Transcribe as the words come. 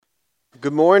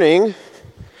Good morning.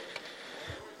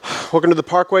 Welcome to the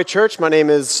Parkway Church. My name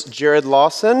is Jared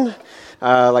Lawson.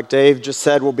 Like Dave just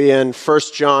said, we'll be in 1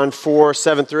 John 4,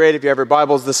 7 through 8. If you have your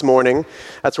Bibles this morning,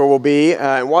 that's where we'll be.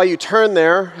 And while you turn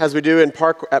there, as we do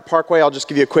at Parkway, I'll just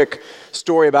give you a quick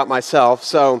story about myself.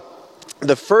 So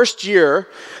the first year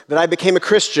that I became a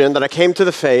Christian, that I came to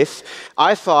the faith,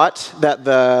 I thought that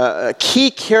the key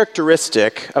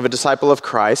characteristic of a disciple of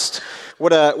Christ,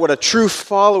 what a true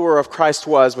follower of Christ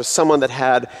was someone that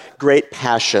had great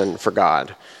passion for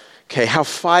God. Okay, how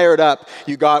fired up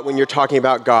you got when you're talking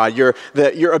about God, your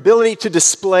ability to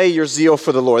display your zeal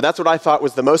for the Lord. That's what I thought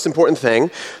was the most important thing.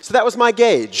 So that was my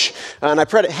gauge. And I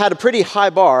had a pretty high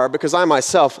bar because I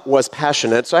myself was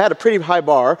passionate. So I had a pretty high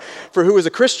bar for who was a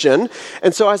Christian.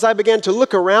 And so as I began to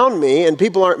look around me and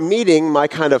people aren't meeting my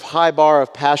kind of high bar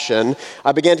of passion,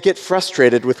 I began to get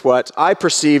frustrated with what I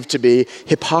perceived to be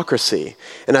hypocrisy.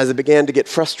 And as I began to get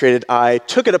frustrated, I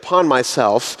took it upon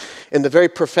myself in the very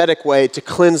prophetic way to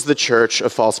cleanse the church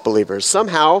of false believers.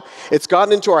 Somehow, it's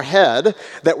gotten into our head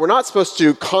that we're not supposed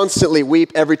to constantly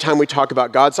weep every time we talk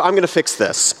about God, so I'm going to fix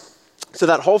this. So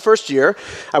that whole first year,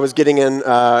 I was getting in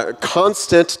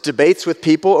constant debates with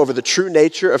people over the true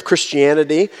nature of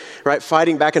Christianity, right,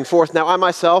 fighting back and forth. Now, I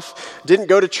myself didn't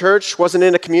go to church, wasn't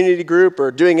in a community group,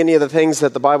 or doing any of the things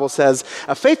that the Bible says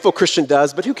a faithful Christian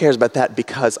does, but who cares about that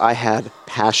because I had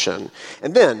passion.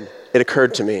 And then it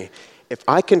occurred to me, if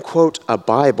I can quote a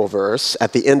Bible verse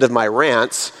at the end of my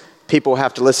rants, people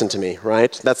have to listen to me,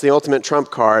 right? That's the ultimate trump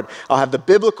card. I'll have the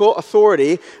biblical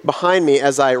authority behind me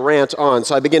as I rant on.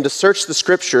 So I begin to search the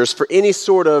scriptures for any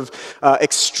sort of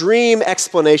extreme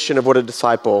explanation of what a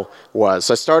disciple was.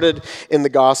 So I started in the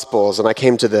Gospels and I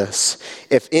came to this.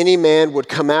 If any man would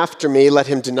come after me, let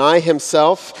him deny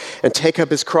himself and take up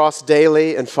his cross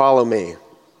daily and follow me.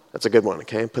 That's a good one,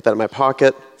 okay? Put that in my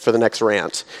pocket for the next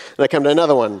rant. And I come to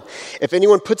another one. If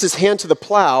anyone puts his hand to the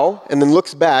plow and then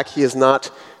looks back, he is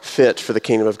not fit for the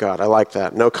kingdom of God. I like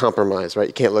that. No compromise, right?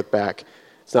 You can't look back.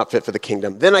 It's not fit for the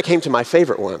kingdom. Then I came to my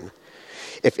favorite one.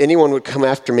 If anyone would come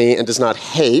after me and does not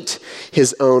hate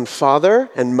his own father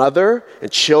and mother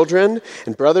and children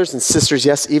and brothers and sisters,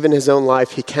 yes, even his own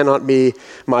life, he cannot be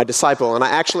my disciple. And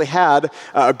I actually had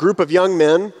a group of young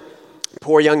men,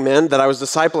 poor young men that I was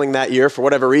discipling that year for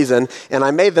whatever reason, and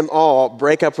I made them all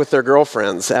break up with their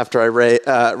girlfriends after I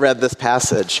read this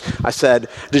passage. I said,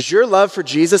 does your love for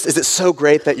Jesus, is it so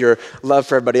great that your love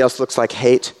for everybody else looks like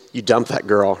hate? You dump that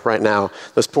girl right now.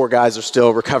 Those poor guys are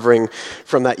still recovering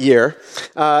from that year.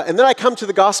 And then I come to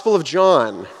the Gospel of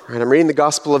John. Right? I'm reading the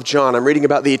Gospel of John. I'm reading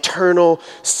about the eternal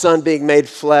Son being made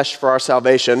flesh for our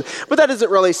salvation. But that doesn't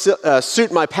really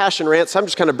suit my passion rant, so I'm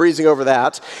just kind of breezing over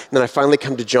that. And then I finally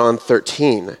come to John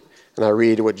 13. And I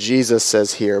read what Jesus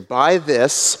says here. By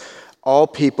this, all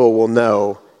people will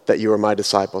know that you are my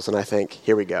disciples. And I think,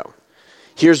 here we go.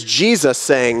 Here's Jesus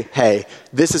saying, hey,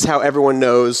 this is how everyone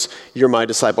knows you're my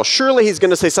disciple. Surely he's going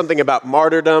to say something about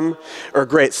martyrdom or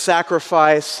great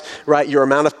sacrifice, right? Your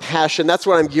amount of passion. That's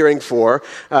what I'm gearing for.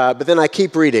 But then I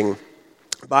keep reading.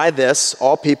 By this,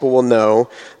 all people will know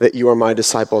that you are my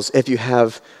disciples if you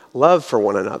have love for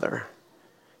one another.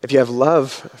 If you have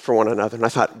love for one another. And I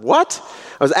thought, what?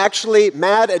 I was actually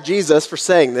mad at Jesus for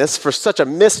saying this, for such a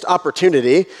missed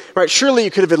opportunity, right? Surely you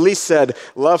could have at least said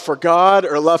love for God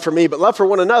or love for me, but love for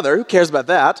one another, who cares about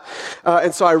that?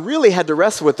 And so I really had to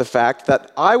wrestle with the fact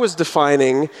that I was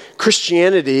defining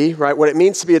Christianity, right, what it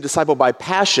means to be a disciple by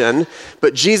passion,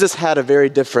 but Jesus had a very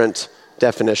different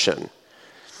definition.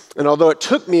 And although it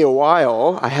took me a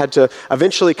while, I had to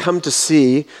eventually come to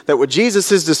see that what Jesus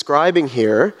is describing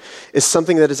here is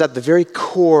something that is at the very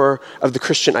core of the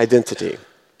Christian identity.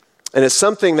 And it's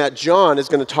something that John is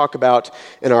going to talk about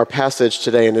in our passage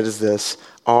today, and it is this: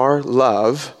 our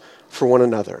love for one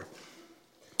another.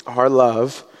 Our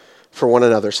love for one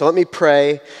another. So let me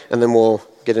pray, and then we'll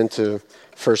get into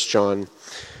 1 John.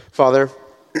 Father,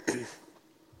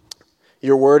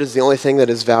 your word is the only thing that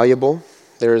is valuable.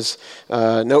 There's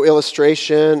no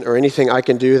illustration or anything I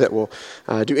can do that will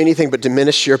do anything but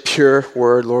diminish your pure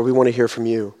word. Lord, we want to hear from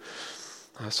you.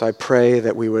 So I pray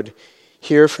that we would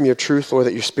hear from your truth, Lord,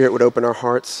 that your Spirit would open our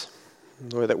hearts.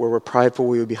 Lord, that where we're prideful,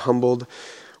 we would be humbled.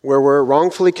 Where we're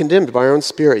wrongfully condemned by our own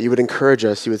Spirit, you would encourage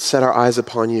us. You would set our eyes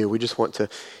upon you. We just want to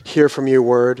hear from your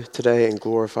word today and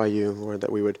glorify you, Lord,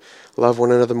 that we would love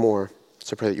one another more.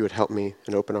 So I pray that you would help me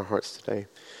and open our hearts today.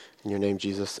 In your name,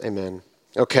 Jesus, amen.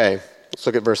 Okay. Let's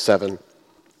look at verse 7.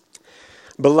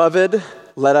 Beloved,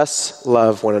 let us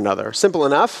love one another. Simple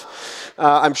enough.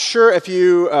 I'm sure if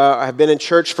you have been in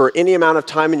church for any amount of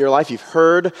time in your life, you've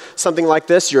heard something like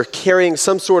this. You're carrying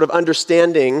some sort of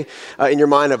understanding in your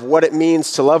mind of what it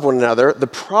means to love one another. The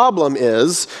problem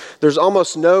is there's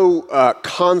almost no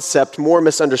concept more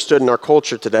misunderstood in our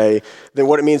culture today than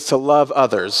what it means to love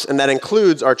others, and that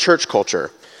includes our church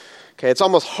culture. Okay, it's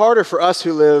almost harder for us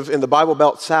who live in the Bible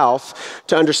Belt South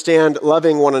to understand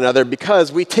loving one another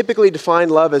because we typically define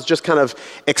love as just kind of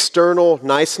external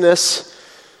niceness,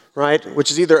 right?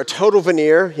 Which is either a total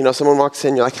veneer, someone walks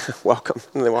in, you're like, welcome,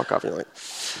 and they walk off, and you're like,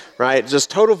 right? Just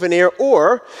total veneer,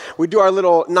 or we do our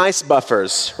little nice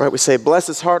buffers, right? We say, bless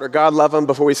his heart, or God love him,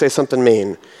 before we say something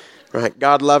mean, right?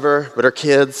 God love her, but her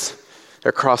kids,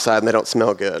 they're cross-eyed and they don't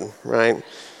smell good, right?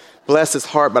 Bless his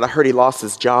heart, but I heard he lost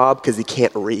his job because he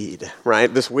can't read,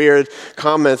 right? This weird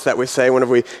comments that we say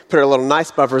whenever we put our little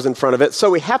nice buffers in front of it.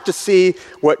 So we have to see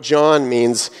what John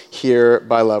means here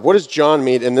by love. What does John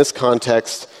mean in this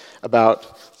context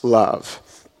about love?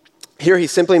 Here he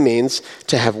simply means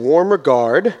to have warm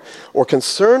regard or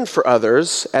concern for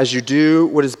others as you do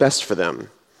what is best for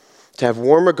them. To have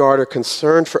warm regard or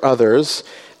concern for others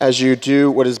as you do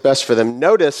what is best for them.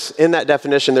 Notice in that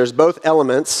definition, there's both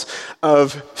elements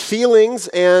of feelings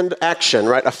and action,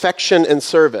 right? Affection and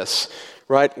service,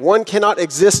 right? One cannot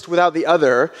exist without the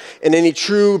other in any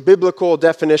true biblical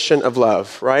definition of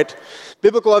love, right?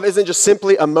 Biblical love isn't just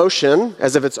simply emotion,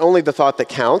 as if it's only the thought that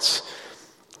counts,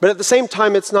 but at the same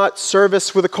time, it's not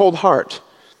service with a cold heart,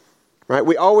 right?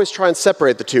 We always try and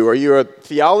separate the two. Are you a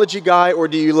theology guy or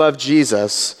do you love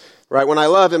Jesus? Right? When I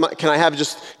love, can I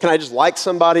just like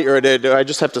somebody, or do I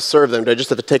just have to serve them? Do I just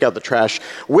have to take out the trash?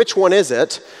 Which one is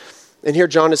it? And here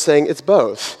John is saying it's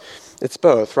both. It's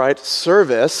both, right?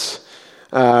 Service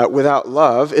without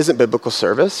love isn't biblical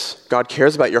service. God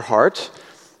cares about your heart,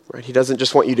 right? He doesn't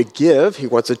just want you to give. He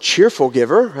wants a cheerful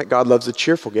giver, right? God loves a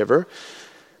cheerful giver.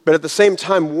 But at the same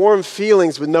time, warm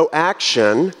feelings with no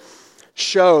action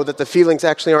show that the feelings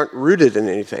actually aren't rooted in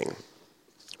anything.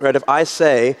 Right, if I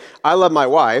say, I love my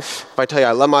wife, if I tell you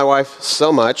I love my wife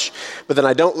so much, but then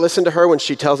I don't listen to her when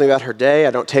she tells me about her day,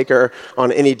 I don't take her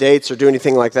on any dates or do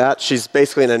anything like that, she's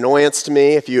basically an annoyance to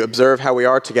me if you observe how we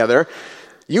are together,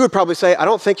 you would probably say, I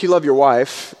don't think you love your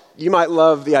wife. You might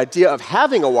love the idea of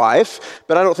having a wife,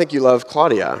 but I don't think you love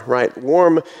Claudia, right?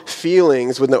 Warm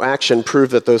feelings with no action prove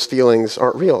that those feelings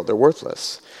aren't real, they're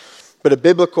worthless. But a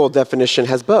biblical definition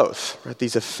has both, right?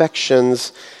 These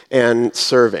affections and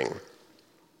serving.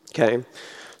 Okay,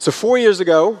 so 4 years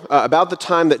ago, about the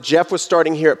time that Jeff was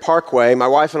starting here at Parkway, my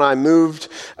wife and I moved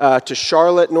to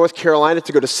Charlotte, North Carolina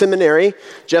to go to seminary.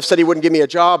 Jeff said he wouldn't give me a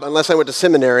job unless I went to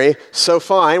seminary. So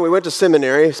fine, we went to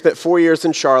seminary, spent 4 years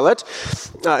in Charlotte.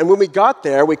 And when we got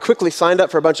there, we quickly signed up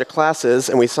for a bunch of classes,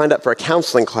 and we signed up for a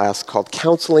counseling class called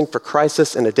Counseling for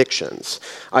Crisis and Addictions.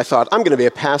 I thought, I'm going to be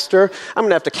a pastor. I'm going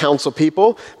to have to counsel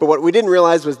people. But what we didn't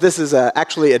realize was this is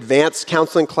actually advanced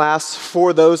counseling class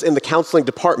for those in the counseling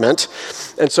department.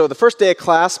 And so the first day of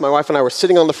class, my wife and I were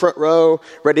sitting on the front row,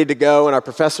 ready to go, and our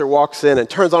professor walks in and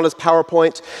turns on his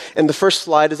PowerPoint, and the first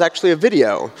slide is actually a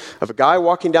video of a guy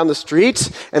walking down the street,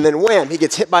 and then wham, he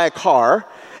gets hit by a car,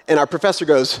 and our professor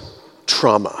goes,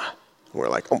 trauma. And we're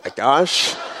like, oh my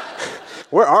gosh,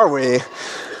 where are we?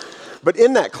 But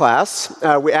in that class,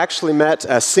 we actually met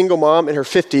a single mom in her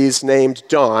 50s named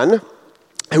Dawn,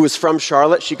 who was from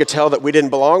Charlotte. She could tell that we didn't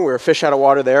belong. We were fish out of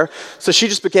water there. So she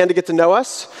just began to get to know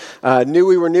us, knew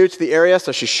we were new to the area,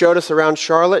 so she showed us around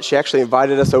Charlotte. She actually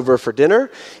invited us over for dinner,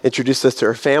 introduced us to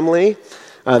her family.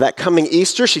 That coming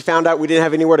Easter, she found out we didn't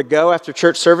have anywhere to go after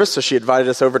church service, so she invited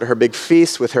us over to her big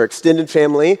feast with her extended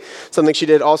family, something she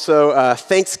did also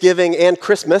Thanksgiving and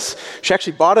Christmas. She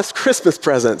actually bought us Christmas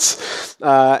presents.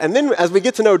 And then as we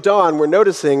get to know Dawn, we're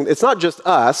noticing it's not just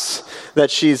us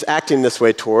that she's acting this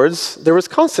way towards. There was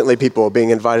constantly people being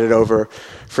invited over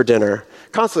for dinner.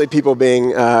 Constantly people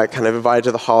being kind of invited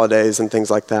to the holidays and things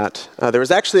like that. There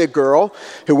was actually a girl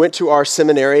who went to our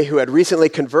seminary who had recently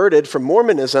converted from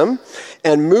Mormonism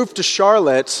and moved to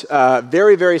Charlotte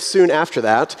very, very soon after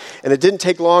that. And it didn't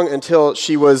take long until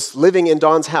she was living in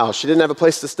Dawn's house. She didn't have a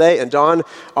place to stay, and Dawn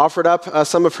offered up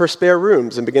some of her spare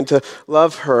rooms and began to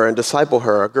love her and disciple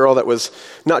her, a girl that was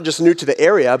not just new to the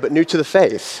area, but new to the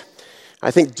faith. I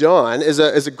think Dawn is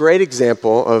a great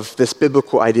example of this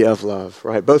biblical idea of love,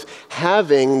 right? Both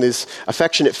having these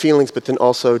affectionate feelings, but then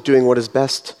also doing what is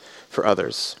best for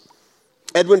others.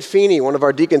 Edwin Feeney, one of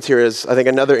our deacons here, is, I think,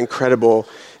 another incredible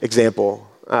example.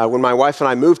 When my wife and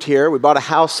I moved here, we bought a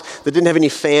house that didn't have any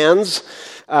fans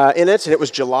in it, and it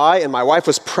was July, and my wife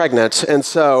was pregnant. And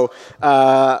so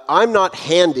I'm not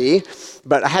handy,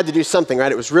 but I had to do something,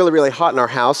 right? It was really, really hot in our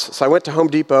house. So I went to Home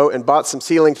Depot and bought some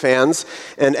ceiling fans.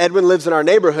 And Edwin lives in our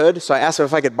neighborhood, so I asked him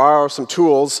if I could borrow some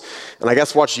tools, and I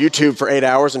guess watch YouTube for 8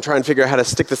 hours and try and figure out how to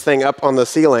stick this thing up on the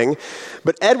ceiling.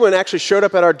 But Edwin actually showed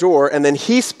up at our door, and then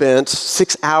he spent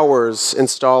 6 hours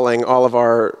installing all of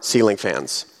our ceiling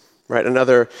fans. Right,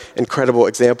 another incredible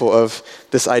example of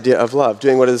this idea of love,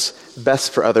 doing what is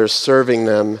best for others, serving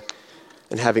them,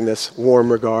 and having this warm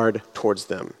regard towards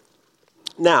them.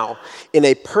 Now, in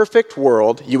a perfect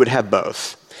world, you would have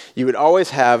both. You would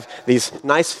always have these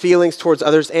nice feelings towards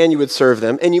others, and you would serve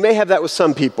them. And you may have that with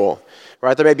some people,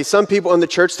 right? There may be some people in the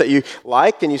church that you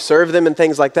like, and you serve them and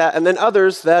things like that, and then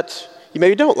others that you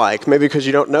maybe don't like, maybe because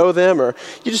you don't know them, or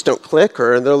you just don't click,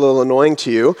 or they're a little annoying to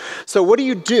you. So what do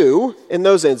you do in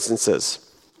those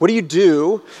instances? What do you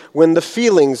do when the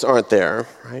feelings aren't there,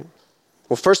 right?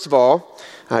 Well, first of all,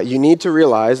 you need to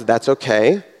realize that's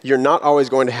okay. You're not always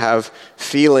going to have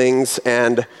feelings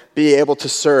and be able to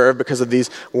serve because of these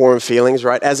warm feelings,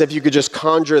 right? As if you could just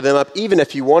conjure them up, even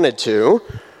if you wanted to.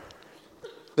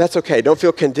 That's okay. Don't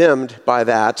feel condemned by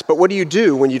that. But what do you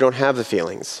do when you don't have the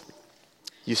feelings?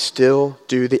 You still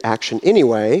do the action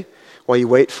anyway while you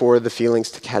wait for the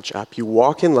feelings to catch up. You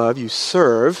walk in love, you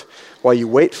serve while you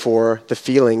wait for the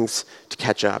feelings to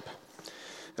catch up.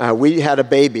 We had a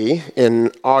baby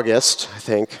in August, I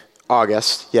think.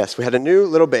 August, yes, we had a new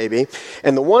little baby.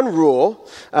 And the one rule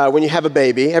when you have a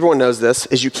baby, everyone knows this,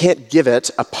 is you can't give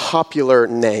it a popular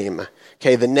name.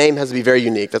 Okay, the name has to be very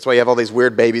unique. That's why you have all these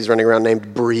weird babies running around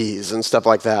named Breeze and stuff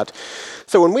like that.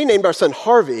 So when we named our son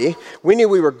Harvey, we knew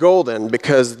we were golden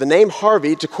because the name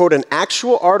Harvey, to quote an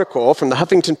actual article from the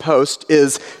Huffington Post,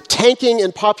 is tanking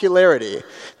in popularity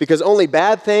because only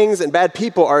bad things and bad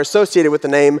people are associated with the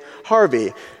name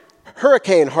Harvey.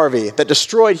 Hurricane Harvey that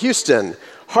destroyed Houston.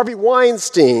 Harvey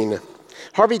Weinstein.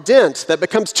 Harvey Dent that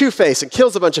becomes Two-Face and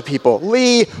kills a bunch of people.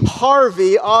 Lee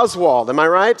Harvey Oswald, am I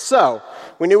right? So,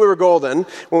 we knew we were golden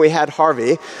when we had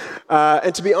Harvey.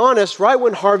 And to be honest, right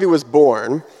when Harvey was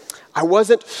born, I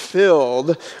wasn't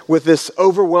filled with this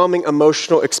overwhelming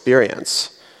emotional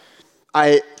experience.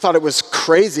 I thought it was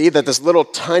crazy that this little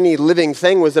tiny living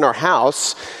thing was in our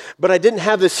house, but I didn't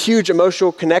have this huge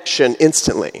emotional connection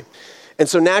instantly. And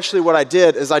so naturally what I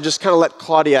did is I just kind of let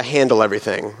Claudia handle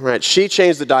everything, right? She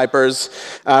changed the diapers.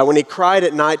 When he cried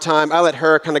at nighttime, I let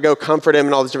her kind of go comfort him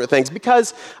and all these different things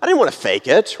because I didn't want to fake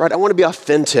it, right? I want to be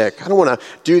authentic. I don't want to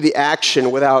do the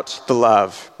action without the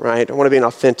love, right? I want to be an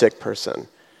authentic person.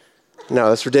 No,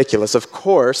 that's ridiculous. Of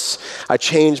course, I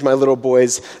changed my little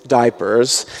boy's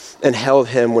diapers and held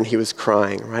him when he was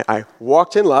crying, right? I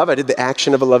walked in love. I did the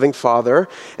action of a loving father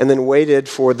and then waited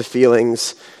for the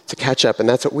feelings to catch up. And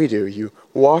that's what we do. You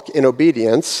walk in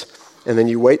obedience and then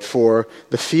you wait for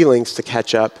the feelings to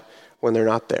catch up when they're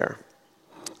not there.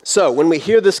 So when we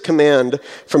hear this command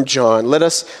from John, let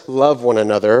us love one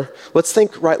another, let's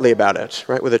think rightly about it,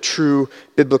 right, with a true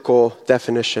biblical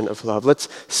definition of love. Let's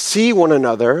see one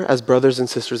another as brothers and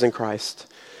sisters in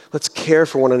Christ. Let's care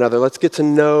for one another. Let's get to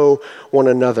know one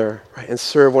another, right, and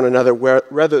serve one another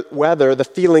whether the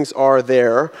feelings are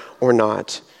there or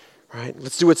not. Right?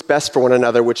 Let's do what's best for one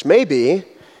another, which may be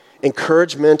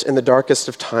encouragement in the darkest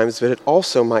of times, but it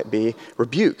also might be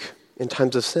rebuke in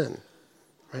times of sin.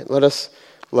 Right? Let us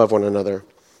love one another.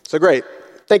 So great.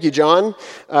 Thank you, John.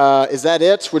 Is that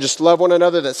it? We just love one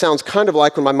another? That sounds kind of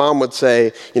like when my mom would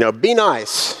say, be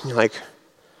nice. And you're like,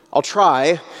 I'll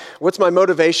try. What's my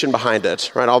motivation behind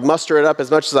it? Right? I'll muster it up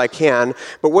as much as I can.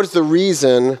 But what is the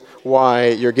reason why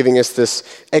you're giving us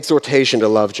this exhortation to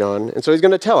love, John? And so he's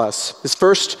going to tell us. His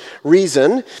first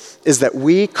reason is that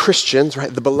we Christians,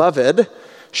 right, the beloved,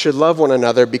 should love one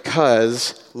another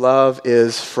because love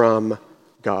is from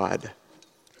God.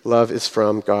 Love is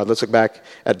from God. Let's look back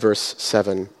at verse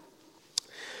 7.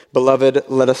 Beloved,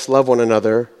 let us love one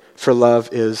another, for love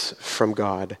is from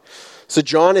God. So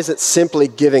John isn't simply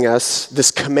giving us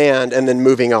this command and then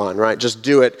moving on, right? Just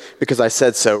do it because I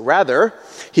said so. Rather,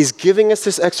 he's giving us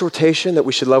this exhortation that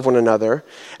we should love one another,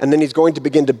 and then he's going to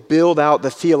begin to build out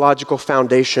the theological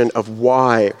foundation of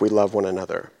why we love one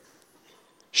another.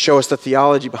 Show us the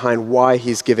theology behind why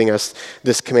he's giving us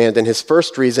this command. And his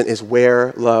first reason is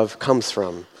where love comes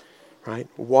from, right?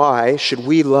 Why should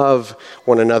we love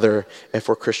one another if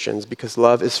we're Christians? Because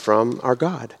love is from our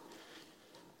God.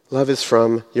 Love is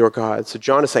from your God. So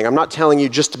John is saying, I'm not telling you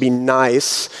just to be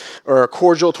nice or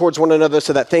cordial towards one another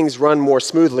so that things run more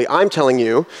smoothly. I'm telling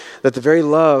you that the very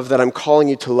love that I'm calling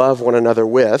you to love one another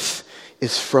with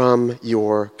is from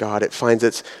your God. It finds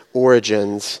its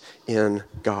origins in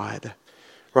God.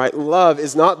 Right? Love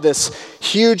is not this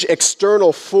huge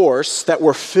external force that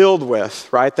we're filled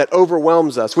with, right? That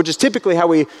overwhelms us, which is typically how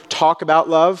we talk about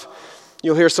love.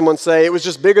 You'll hear someone say, it was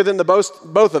just bigger than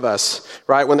both of us,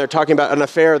 right? When they're talking about an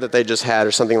affair that they just had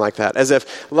or something like that. As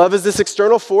if love is this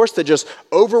external force that just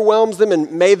overwhelms them and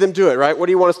made them do it, right? What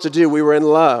do you want us to do? We were in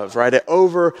love, right? It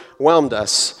overwhelmed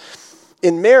us.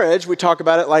 In marriage, we talk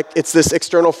about it like it's this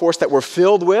external force that we're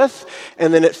filled with,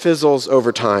 and then it fizzles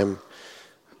over time.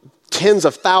 Tens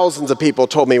of thousands of people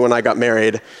told me when I got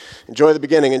married, enjoy the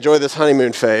beginning, enjoy this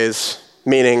honeymoon phase,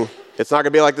 meaning it's not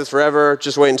going to be like this forever.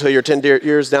 Just wait until you're 10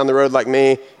 years down the road like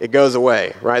me. It goes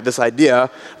away, right? This idea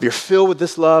of you're filled with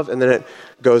this love and then it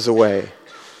goes away.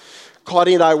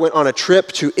 Claudia and I went on a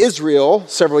trip to Israel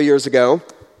several years ago.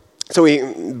 So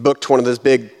we booked one of those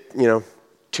big,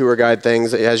 tour guide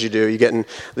things, as you do. You get in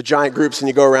the giant groups and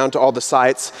you go around to all the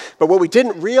sites. But what we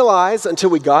didn't realize until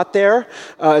we got there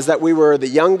is that we were the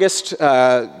youngest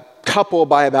couple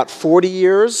by about 40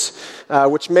 years,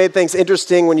 which made things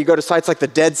interesting when you go to sites like the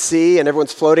Dead Sea and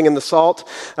everyone's floating in the salt.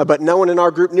 But no one in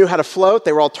our group knew how to float.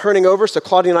 They were all turning over, so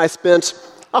Claudia and I spent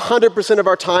 100% of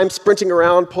our time sprinting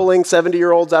around, pulling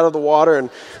 70-year-olds out of the water and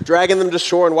dragging them to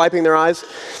shore and wiping their eyes.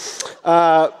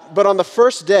 But on the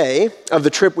first day of the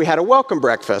trip, we had a welcome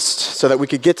breakfast so that we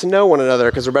could get to know one another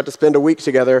because we're about to spend a week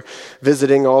together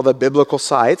visiting all the biblical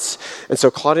sites. And so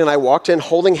Claudia and I walked in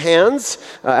holding hands,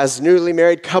 as newly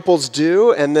married couples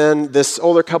do, and then this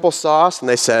older couple saw us and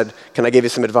they said, "Can I give you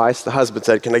some advice?" The husband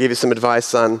said, "Can I give you some advice,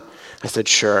 son?" I said,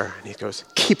 "Sure." And he goes,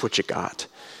 "Keep what you got."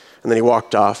 And then he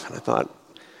walked off, and I thought,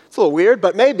 it's a little weird,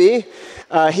 but maybe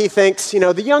he thinks,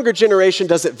 the younger generation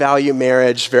doesn't value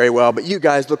marriage very well, but you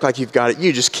guys look like you've got it.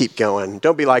 You just keep going.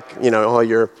 Don't be like, all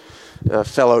your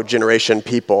fellow generation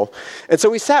people. And so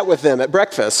we sat with them at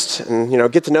breakfast and,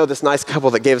 get to know this nice couple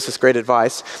that gave us this great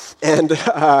advice. And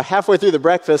halfway through the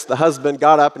breakfast, the husband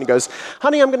got up and he goes,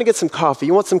 "Honey, I'm going to get some coffee.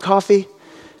 You want some coffee?"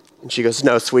 And she goes,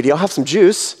 "No, sweetie, I'll have some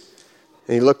juice."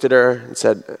 And he looked at her and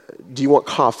said, "Do you want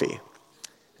coffee?"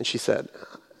 And she said,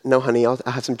 "No, honey, I'll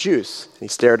have some juice." And he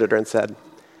stared at her and said,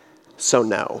 "So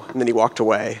no." And then he walked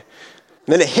away.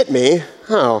 And then it hit me,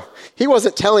 he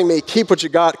wasn't telling me, keep what you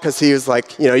got, because he was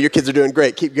like, your kids are doing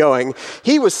great, keep going.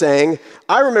 He was saying,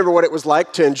 I remember what it was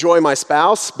like to enjoy my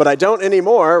spouse, but I don't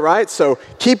anymore, right? So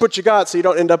keep what you got so you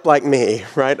don't end up like me,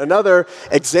 right? Another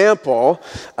example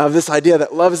of this idea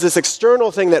that love is this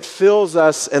external thing that fills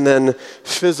us and then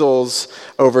fizzles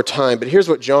over time. But here's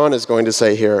what John is going to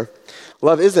say here.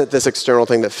 Love isn't this external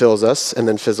thing that fills us and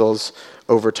then fizzles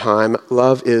over time.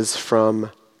 Love is from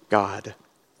God.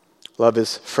 Love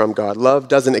is from God. Love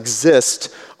doesn't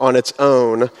exist on its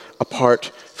own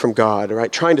apart from God,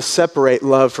 right? Trying to separate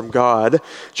love from God,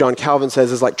 John Calvin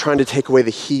says, is like trying to take away the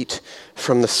heat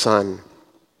from the sun.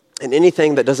 And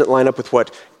anything that doesn't line up with what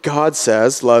God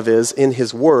says love is in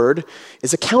his word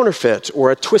is a counterfeit or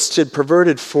a twisted,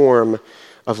 perverted form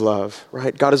of love,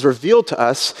 right? God has revealed to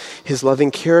us his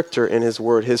loving character in his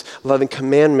word, his loving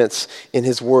commandments in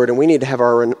his word, and we need to have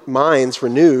our minds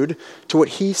renewed to what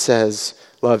he says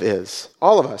love is.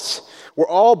 All of us. We're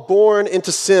all born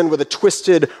into sin with a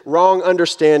twisted, wrong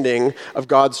understanding of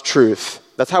God's truth.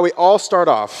 That's how we all start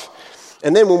off.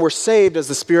 And then when we're saved, as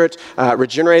the Spirit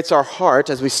regenerates our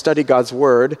heart, as we study God's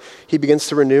word, he begins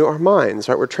to renew our minds,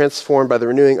 right? We're transformed by the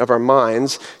renewing of our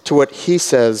minds to what he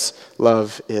says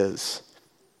love is.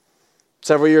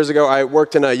 Several years ago, I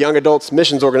worked in a young adults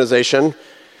missions organization.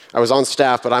 I was on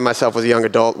staff, but I myself was a young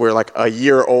adult. We were like a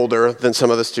year older than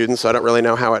some of the students, so I don't really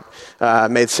know how it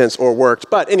made sense or worked.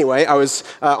 But anyway, I was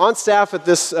on staff at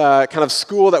this kind of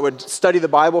school that would study the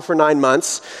Bible for 9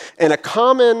 months, and a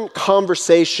common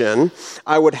conversation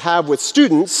I would have with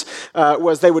students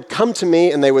was they would come to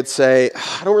me and they would say,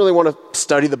 "I don't really want to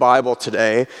study the Bible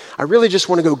today. I really just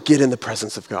want to go get in the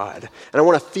presence of God, and I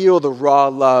want to feel the raw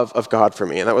love of God for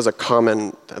me." And that was a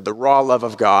common, the raw love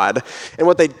of God. And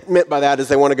what they meant by that is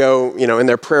they want to go, in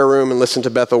their prayer room and listen to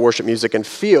Bethel worship music and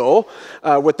feel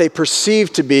what they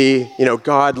perceive to be,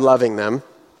 God loving them.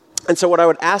 And so what I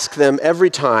would ask them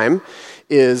every time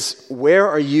is, where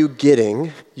are you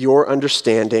getting your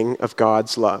understanding of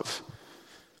God's love?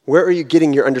 Where are you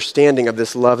getting your understanding of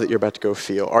this love that you're about to go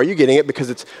feel? Are you getting it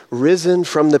because it's risen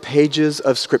from the pages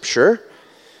of Scripture?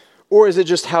 Or is it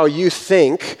just how you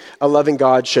think a loving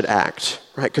God should act,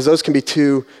 right? Because those can be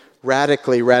two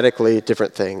radically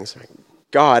different things.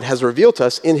 God has revealed to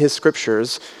us in his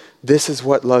scriptures, this is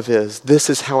what love is. This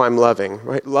is how I'm loving,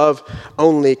 right? Love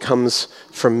only comes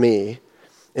from me.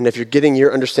 And if you're getting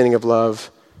your understanding of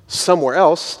love somewhere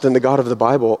else than the God of the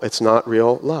Bible, it's not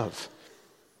real love.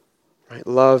 Right?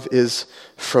 Love is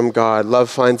from God. Love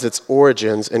finds its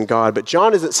origins in God. But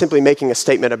John isn't simply making a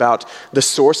statement about the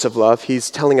source of love.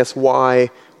 He's telling us why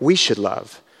we should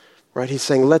love. Right? He's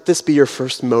saying, let this be your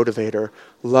first motivator.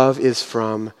 Love is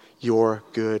from your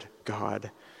good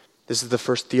God. This is the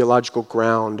first theological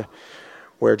ground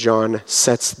where John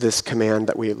sets this command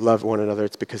that we love one another.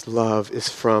 It's because love is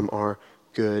from our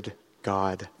good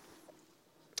God.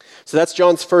 So that's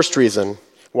John's first reason.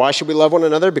 Why should we love one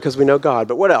another? Because we know God.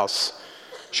 But what else?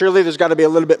 Surely there's got to be a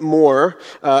little bit more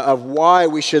of why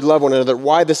we should love one another,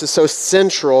 why this is so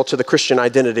central to the Christian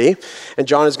identity. And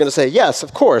John is going to say, yes,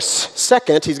 of course.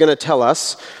 Second, he's going to tell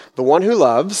us the one who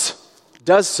loves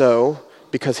does so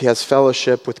because he has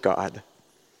fellowship with God.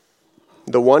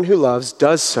 The one who loves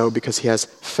does so because he has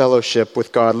fellowship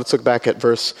with God. Let's look back at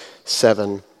verse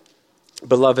 7.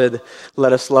 Beloved,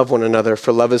 let us love one another,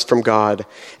 for love is from God.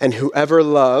 And whoever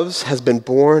loves has been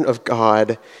born of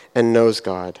God and knows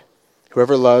God.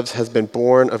 Whoever loves has been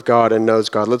born of God and knows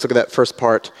God. Let's look at that first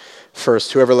part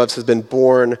first. Whoever loves has been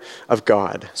born of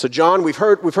God. So John, we've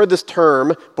heard this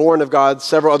term, born of God,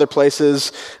 several other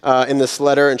places in this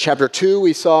letter. In chapter 2,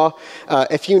 we saw,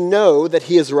 if you know that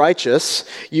he is righteous,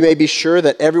 you may be sure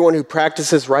that everyone who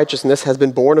practices righteousness has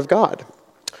been born of God.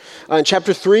 In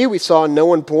chapter 3, we saw no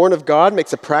one born of God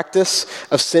makes a practice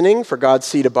of sinning, for God's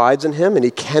seed abides in him, and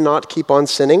he cannot keep on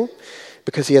sinning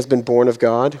because he has been born of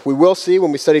God. We will see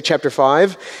when we study chapter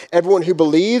 5, everyone who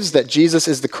believes that Jesus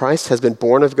is the Christ has been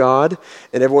born of God,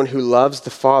 and everyone who loves the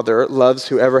Father loves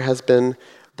whoever has been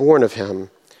born of him.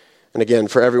 And again,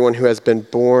 for everyone who has been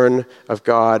born of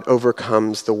God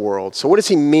overcomes the world. So what does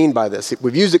he mean by this?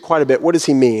 We've used it quite a bit. What does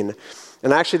he mean?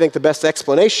 And I actually think the best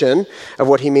explanation of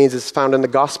what he means is found in the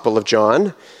Gospel of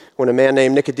John, when a man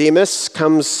named Nicodemus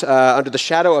comes under the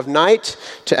shadow of night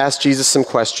to ask Jesus some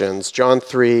questions. John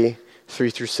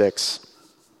 3:3-6.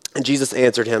 And Jesus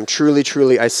answered him, "Truly,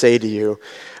 truly, I say to you,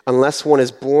 unless one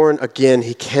is born again,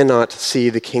 he cannot see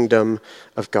the kingdom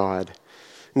of God."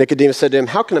 Nicodemus said to him,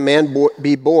 "How can a man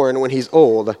be born when he's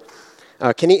old?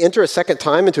 Can he enter a second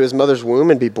time into his mother's womb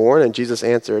and be born?" And Jesus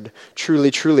answered, "Truly,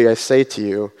 truly, I say to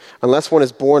you, unless one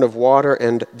is born of water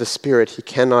and the Spirit, he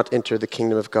cannot enter the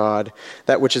kingdom of God.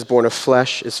 That which is born of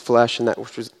flesh is flesh, and that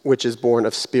which is born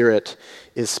of spirit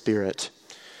is spirit."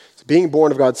 So being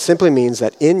born of God simply means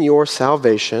that in your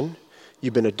salvation,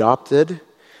 you've been adopted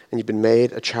and you've been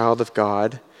made a child of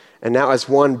God. And now as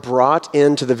one brought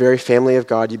into the very family of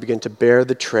God, you begin to bear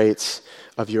the traits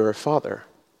of your Father.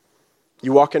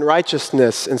 You walk in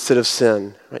righteousness instead of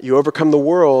sin. Right? You overcome the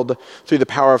world through the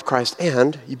power of Christ,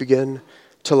 and you begin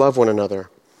to love one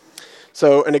another.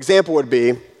 So an example would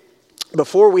be,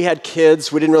 before we had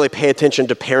kids, we didn't really pay attention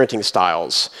to parenting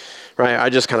styles. Right? I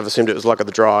just kind of assumed it was luck of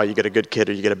the draw. You get a good kid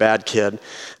or you get a bad kid.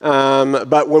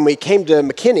 But when we came to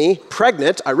McKinney,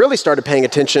 pregnant, I really started paying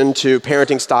attention to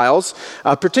parenting styles,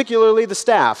 particularly the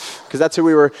staff, because that's who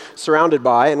we were surrounded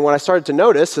by. And what I started to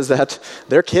notice is that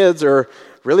their kids are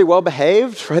really well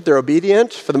behaved, right? They're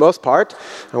obedient for the most part,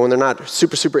 when they're not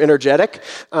super, super energetic.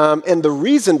 And the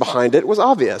reason behind it was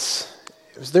obvious.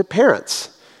 It was their parents,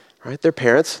 right? Their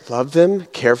parents love them,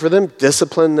 care for them,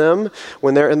 discipline them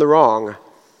when they're in the wrong.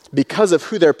 Because of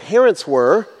who their parents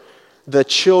were, the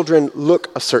children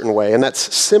look a certain way. And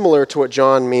that's similar to what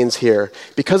John means here.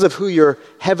 Because of who your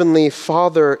heavenly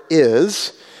Father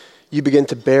is, you begin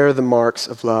to bear the marks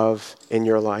of love in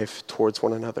your life towards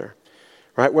one another.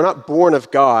 Right? We're not born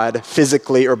of God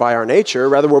physically or by our nature.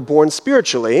 Rather, we're born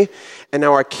spiritually. And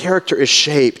now our character is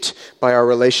shaped by our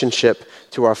relationship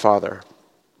to our Father.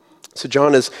 So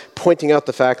John is pointing out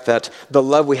the fact that the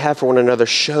love we have for one another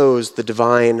shows the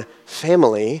divine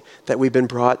family that we've been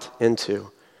brought into.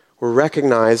 We're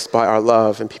recognized by our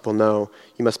love, and people know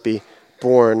you must be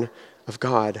born of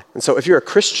God. And so if you're a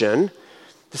Christian,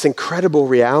 this incredible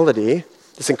reality,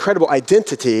 this incredible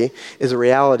identity is a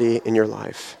reality in your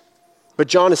life. But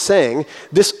John is saying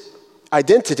this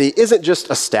identity isn't just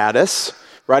a status,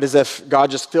 right, as if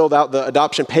God just filled out the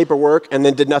adoption paperwork and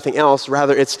then did nothing else.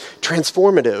 Rather, it's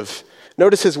transformative.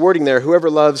 Notice his wording there. Whoever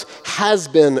loves has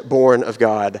been born of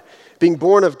God. Being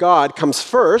born of God comes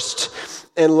first,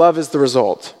 and love is the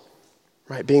result.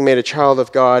 Right? Being made a child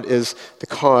of God is the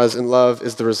cause, and love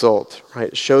is the result. Right?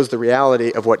 It shows the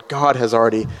reality of what God has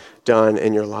already done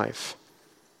in your life.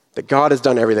 That God has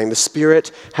done everything. The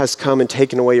Spirit has come and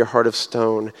taken away your heart of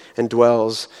stone and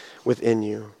dwells within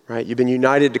you, right? You've been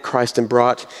united to Christ and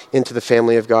brought into the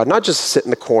family of God, not just to sit in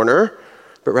the corner,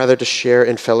 but rather to share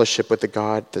in fellowship with the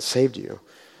God that saved you,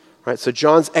 right? So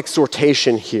John's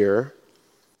exhortation here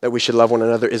that we should love one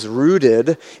another is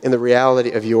rooted in the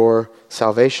reality of your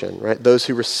salvation, right? Those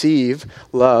who receive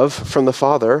love from the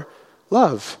Father,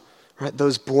 love, right?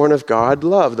 Those born of God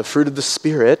love. The fruit of the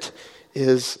Spirit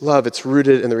is love. It's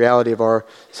rooted in the reality of our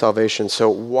salvation. So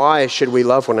why should we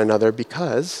love one another?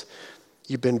 Because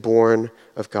you've been born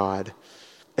of God.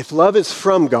 If love is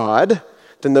from God,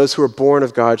 then those who are born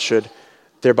of God should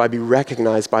thereby be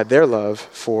recognized by their love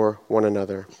for one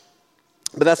another.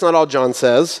 But that's not all John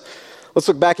says. Let's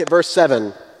look back at verse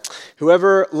 7.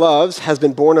 Whoever loves has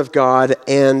been born of God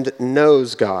and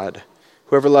knows God.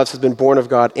 Whoever loves has been born of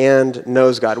God and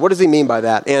knows God. What does he mean by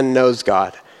that, and knows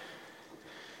God?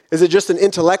 Is it just an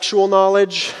intellectual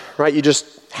knowledge, right? You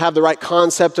just have the right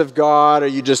concept of God, or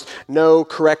you just know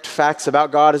correct facts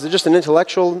about God? Is it just an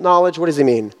intellectual knowledge? What does he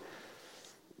mean?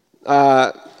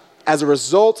 As a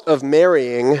result of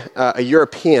marrying a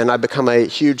European, I've become a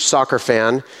huge soccer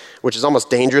fan, which is almost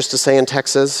dangerous to say in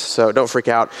Texas, so don't freak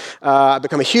out. I've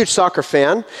become a huge soccer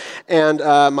fan, and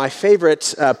my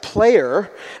favorite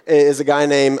player is a guy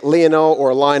named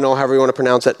Lionel, however you want to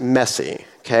pronounce it, Messi,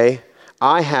 okay?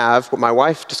 I have what my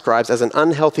wife describes as an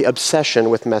unhealthy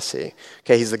obsession with Messi.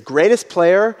 Okay, he's the greatest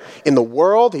player in the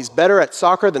world. He's better at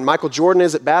soccer than Michael Jordan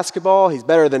is at basketball. He's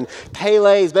better than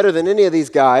Pele. He's better than any of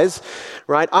these guys,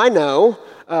 right? I know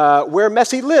where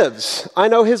Messi lives. I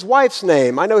know his wife's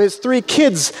name. I know his 3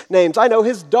 kids' names. I know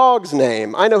his dog's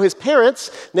name. I know his parents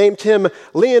named him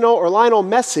Lionel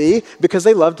Messi because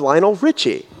they loved Lionel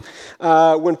Richie.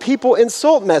 When people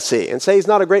insult Messi and say he's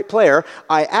not a great player,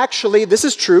 I actually, this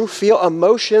is true, feel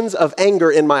emotions of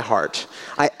anger in my heart.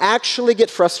 I actually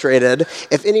get frustrated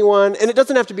if anyone, and it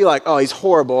doesn't have to be like, oh, he's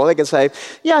horrible. They can say,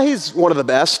 yeah, he's one of the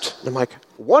best. And I'm like,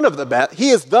 one of the best? He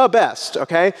is the best,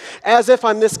 okay? As if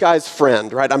I'm this guy's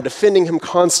friend, right? I'm defending him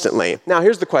constantly. Now,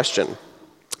 here's the question.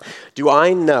 Do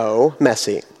I know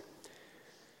Messi?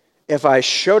 If I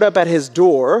showed up at his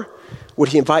door, would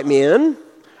he invite me in?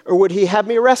 Or would he have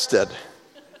me arrested?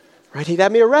 Right? He'd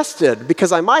have me arrested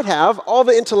because I might have all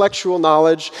the intellectual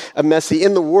knowledge of Messi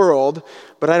in the world,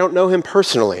 but I don't know him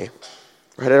personally.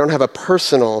 Right? I don't have a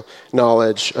personal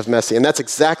knowledge of Messi. And that's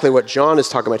exactly what John is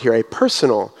talking about here, a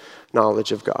personal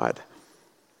knowledge of God.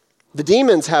 The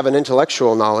demons have an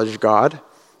intellectual knowledge of God.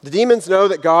 The demons know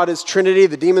that God is Trinity.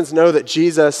 The demons know that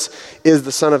Jesus is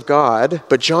the Son of God.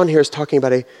 But John here is talking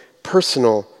about a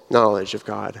personal knowledge of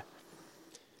God.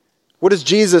 What does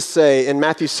Jesus say in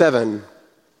Matthew 7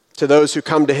 to those who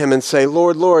come to him and say,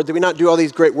 Lord, Lord, did we not do all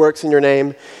these great works in your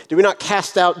name? Did we not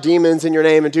cast out demons in your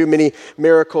name and do many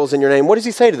miracles in your name? What does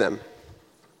he say to them?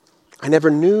 I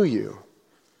never knew you.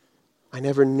 I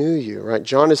never knew you, right?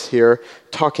 John is here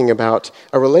talking about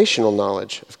a relational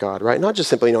knowledge of God, right? Not just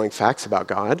simply knowing facts about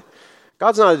God.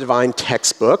 God's not a divine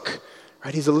textbook.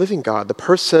 Right? He's a living God, the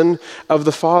person of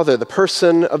the Father, the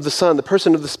person of the Son, the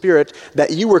person of the Spirit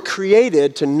that you were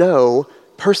created to know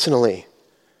personally,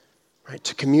 right?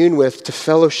 To commune with, to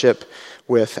fellowship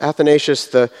with. Athanasius,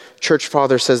 the church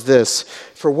father, says this,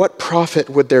 for what profit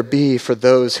would there be for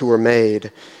those who were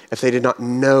made if they did not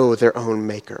know their own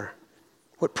maker?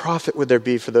 What profit would there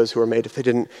be for those who were made if they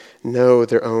didn't know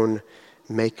their own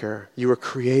maker? You were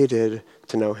created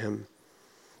to know him.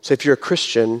 So if you're a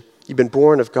Christian, you've been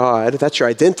born of God. That's your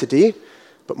identity.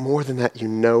 But more than that, you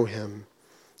know him.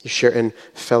 You share in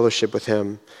fellowship with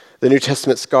him. The New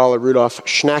Testament scholar Rudolf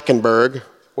Schnackenberg,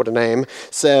 what a name,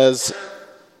 says,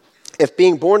 if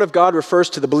being born of God refers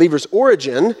to the believer's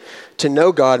origin, to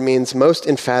know God means most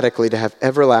emphatically to have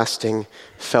everlasting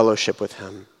fellowship with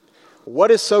him. What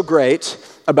is so great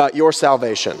about your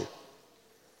salvation?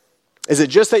 Is it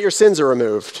just that your sins are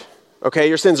removed? Okay,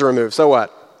 your sins are removed. So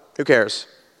what? Who cares?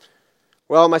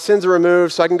 Well, my sins are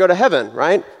removed so I can go to heaven,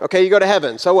 right? Okay, you go to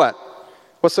heaven. So what?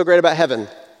 What's so great about heaven?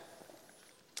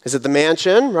 Is it the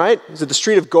mansion, right? Is it the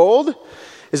street of gold?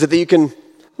 Is it that you can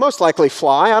most likely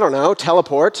fly? I don't know,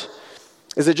 teleport.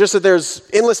 Is it just that there's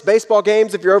endless baseball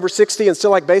games if you're over 60 and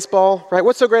still like baseball, right?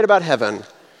 What's so great about heaven?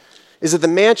 Is it the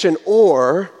mansion,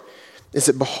 or is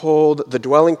it, behold, the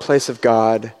dwelling place of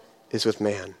God is with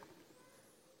man?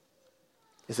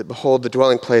 Is it, behold, the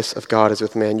dwelling place of God is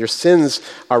with man? Your sins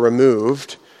are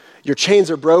removed. Your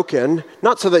chains are broken,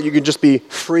 not so that you can just be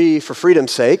free for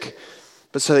freedom's sake,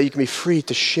 but so that you can be free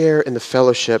to share in the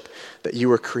fellowship that you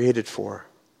were created for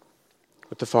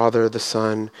with the Father, the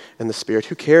Son, and the Spirit.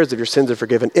 Who cares if your sins are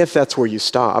forgiven, if that's where you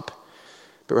stop,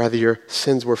 but rather your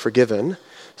sins were forgiven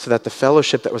so that the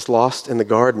fellowship that was lost in the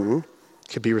garden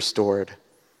could be restored.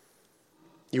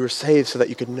 You were saved so that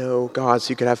you could know God, so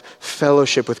you could have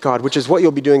fellowship with God, which is what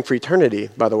you'll be doing for eternity,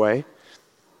 by the way.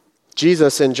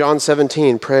 Jesus in John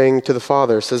 17, praying to the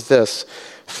Father, says this,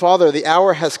 Father, the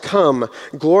hour has come.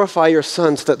 Glorify your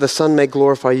Son so that the Son may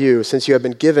glorify you, since you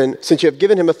have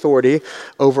given him authority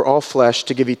over all flesh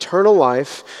to give eternal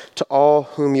life to all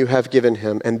whom you have given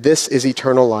him. And this is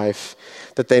eternal life,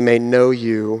 that they may know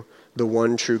you, the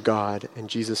one true God, and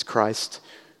Jesus Christ,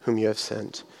 whom you have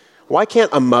sent. Why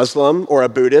can't a Muslim or a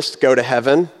Buddhist go to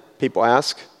heaven? People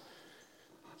ask.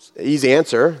 Easy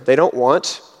answer. They don't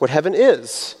want what heaven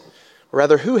is, or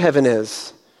rather who heaven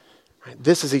is.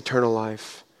 This is eternal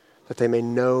life, that they may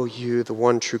know you, the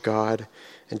one true God,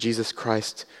 and Jesus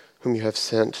Christ, whom you have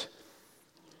sent.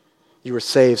 You were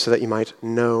saved so that you might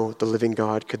know the living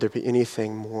God. Could there be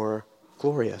anything more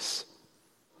glorious?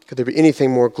 Could there be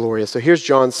anything more glorious? So here's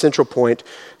John's central point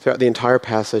throughout the entire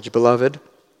passage. Beloved,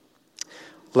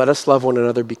 let us love one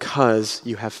another because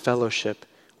you have fellowship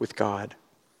with God.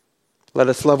 Let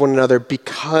us love one another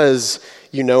because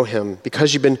you know him,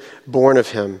 because you've been born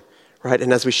of him. Right?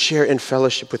 And as we share in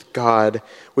fellowship with God,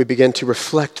 we begin to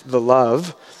reflect the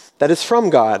love that is from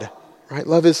God. Right?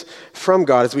 Love is from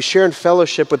God. As we share in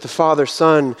fellowship with the Father,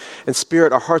 Son, and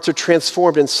Spirit, our hearts are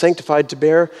transformed and sanctified to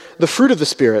bear the fruit of the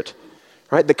Spirit.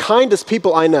 Right? The kindest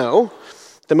people I know,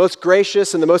 the most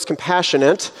gracious and the most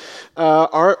compassionate,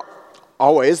 are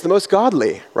always the most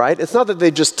godly. Right? It's not that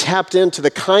they just tapped into the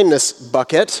kindness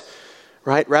bucket.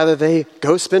 Right? Rather, they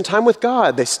go spend time with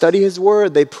God. They study his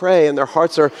word, they pray, and their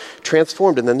hearts are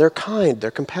transformed. And then they're kind, they're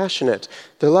compassionate,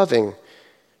 they're loving.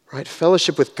 Right?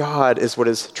 Fellowship with God is what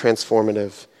is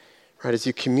transformative. Right? As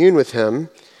you commune with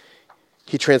him,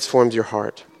 he transforms your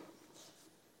heart.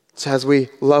 So as we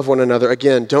love one another,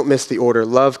 again, don't miss the order.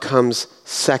 Love comes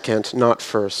second, not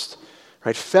first.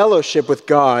 Right? Fellowship with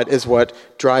God is what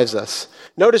drives us.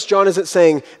 Notice John isn't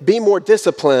saying, be more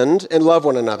disciplined and love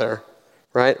one another.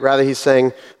 Right? Rather, he's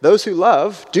saying, those who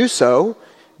love do so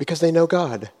because they know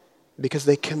God, because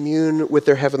they commune with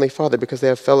their Heavenly Father, because they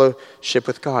have fellowship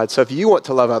with God. So if you want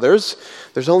to love others,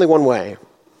 there's only one way.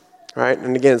 Right?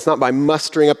 And again, it's not by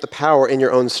mustering up the power in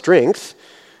your own strength.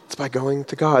 It's by going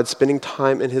to God, spending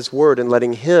time in his word, and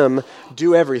letting him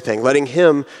do everything, letting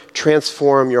him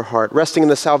transform your heart, resting in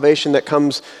the salvation that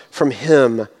comes from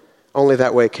him. Only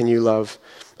that way can you love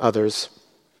others.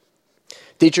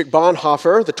 Dietrich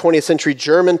Bonhoeffer, the 20th century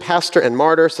German pastor and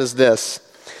martyr, says this,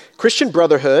 Christian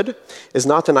brotherhood is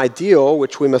not an ideal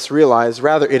which we must realize.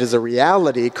 Rather, it is a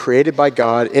reality created by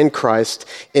God in Christ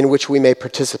in which we may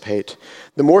participate.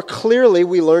 The more clearly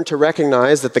we learn to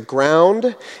recognize that the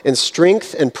ground and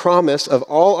strength and promise of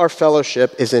all our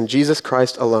fellowship is in Jesus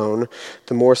Christ alone,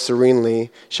 the more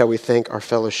serenely shall we thank our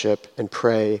fellowship and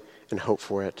pray and hope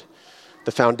for it.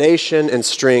 The foundation and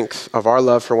strength of our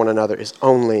love for one another is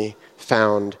only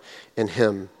found in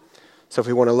him. So if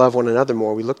we want to love one another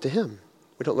more, we look to him.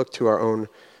 We don't look to our own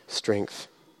strength.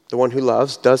 The one who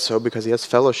loves does so because he has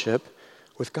fellowship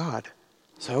with God.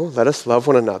 So let us love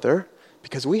one another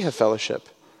because we have fellowship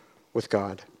with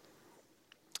God.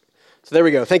 So there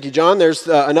we go. Thank you, John. There's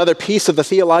another piece of the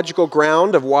theological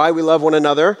ground of why we love one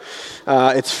another.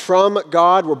 It's from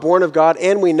God, we're born of God,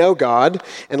 and we know God.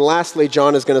 And lastly,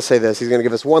 John is going to say this. He's going to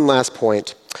give us one last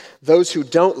point. Those who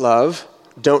don't love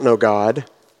don't know God,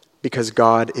 because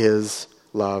God is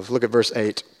love. Look at verse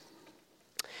 8.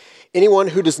 Anyone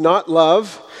who does not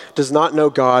love does not know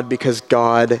God, because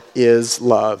God is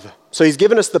love. So he's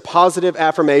given us the positive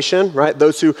affirmation, right?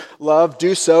 Those who love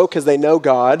do so because they know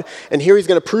God. And here he's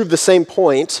going to prove the same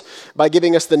point by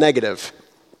giving us the negative.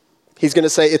 He's going to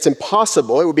say it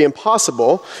would be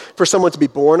impossible for someone to be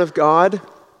born of God,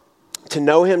 to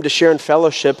know him, to share in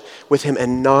fellowship with him,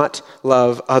 and not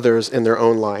love others in their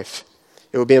own life.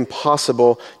 It would be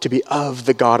impossible to be of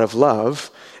the God of love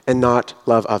and not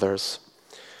love others.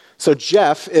 So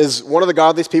Jeff is one of the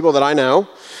godliest people that I know.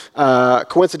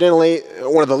 Coincidentally,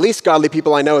 one of the least godly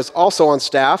people I know is also on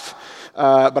staff,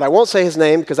 but I won't say his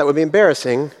name because that would be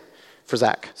embarrassing for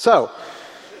Zach. So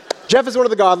Jeff is one of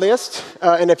the godliest,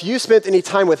 and if you spent any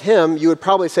time with him, you would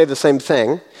probably say the same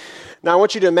thing. Now, I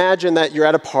want you to imagine that you're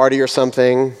at a party or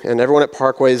something, and everyone at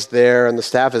Parkway is there, and the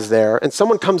staff is there, and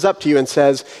someone comes up to you and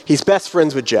says, he's best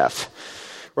friends with Jeff,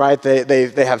 right?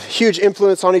 They have huge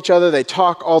influence on each other. They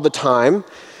talk all the time.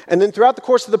 And then throughout the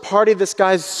course of the party, this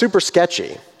guy's super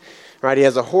sketchy, right? He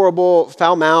has a horrible,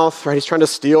 foul mouth, right? He's trying to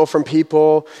steal from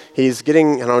people. He's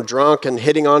getting, drunk and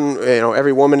hitting on,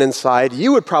 every woman inside.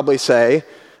 You would probably say,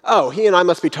 oh, he and I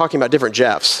must be talking about different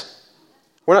Jeffs.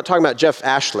 We're not talking about Jeff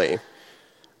Ashley.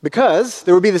 Because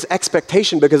there would be this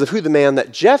expectation, because of who the man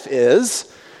that Jeff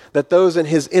is, that those in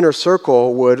his inner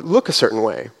circle would look a certain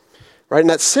way, right? And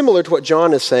that's similar to what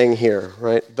John is saying here,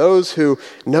 right? Those who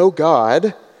know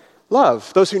God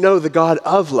love. Those who know the God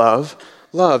of love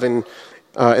love. And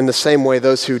in the same way,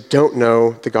 those who don't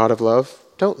know the God of love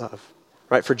don't love.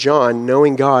 Right? For John,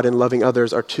 knowing God and loving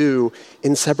others are two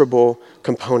inseparable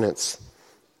components.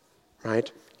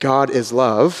 Right? God is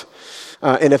love.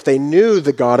 And if they knew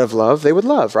the God of love, they would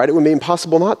love, right? It would be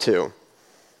impossible not to.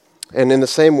 And in the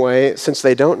same way, since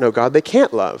they don't know God, they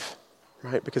can't love,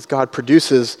 right? Because God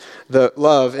produces the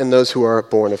love in those who are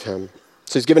born of him.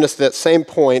 So he's given us that same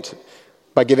point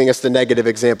by giving us the negative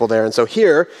example there. And so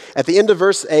here, at the end of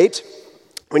verse 8,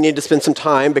 we need to spend some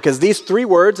time because these three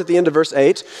words at the end of verse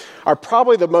 8 are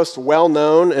probably the most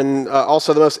well-known and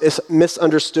also the most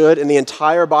misunderstood in the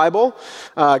entire Bible.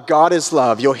 God is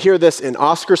love. You'll hear this in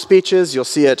Oscar speeches. You'll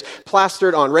see it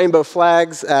plastered on rainbow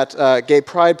flags at gay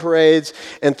pride parades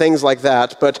and things like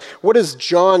that. But what does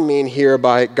John mean here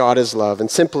by God is love? And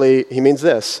simply, he means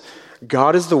this: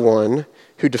 God is the one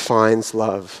who defines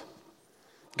love.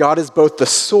 God is both the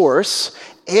source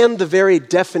and the very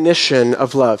definition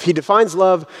of love. He defines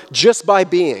love just by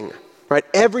being, right?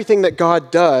 Everything that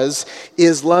God does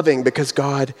is loving because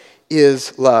God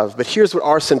is love. But here's what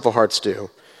our sinful hearts do.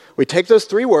 We take those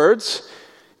three words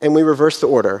and we reverse the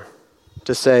order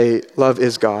to say love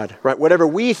is God, right? Whatever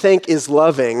we think is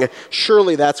loving,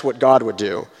 surely that's what God would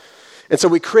do. And so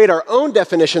we create our own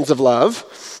definitions of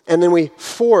love, and then we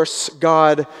force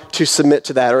God to submit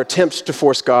to that, or attempt to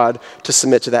force God to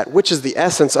submit to that, which is the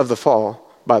essence of the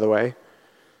fall, by the way.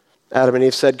 Adam and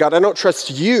Eve said, God, I don't trust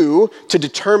you to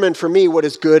determine for me what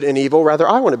is good and evil. Rather,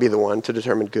 I want to be the one to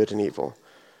determine good and evil.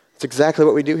 It's exactly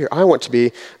what we do here. I want to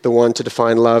be the one to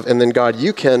define love, and then God,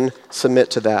 you can submit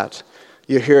to that.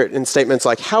 You hear it in statements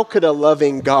like, how could a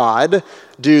loving God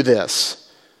do this?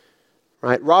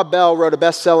 Right? Rob Bell wrote a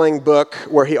best-selling book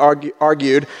where he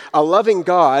argued a loving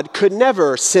God could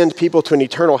never send people to an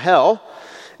eternal hell.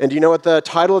 And do you know what the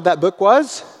title of that book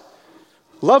was?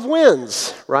 Love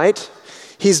Wins, right?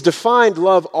 He's defined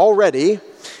love already,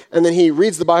 and then he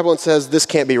reads the Bible and says, this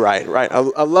can't be right?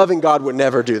 A loving God would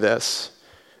never do this.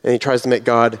 And he tries to make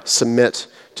God submit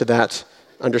to that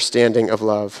understanding of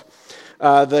love.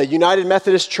 The United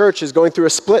Methodist Church is going through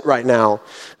a split right now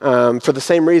for the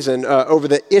same reason, over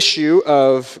the issue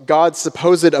of God's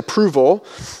supposed approval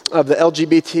of the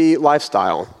LGBT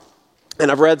lifestyle.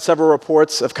 And I've read several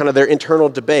reports of kind of their internal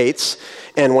debates,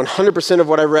 and 100% of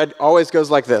what I've read always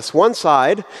goes like this. One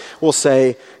side will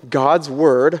say God's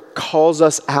word calls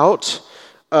us out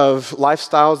of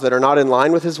lifestyles that are not in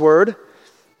line with his word,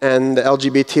 and the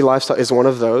LGBT lifestyle is one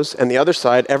of those. And the other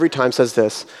side every time says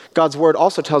this: God's word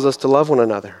also tells us to love one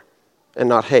another and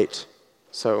not hate.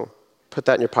 So put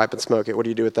that in your pipe and smoke it. What do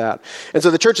you do with that? And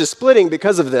so the church is splitting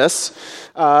because of this.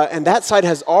 And that side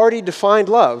has already defined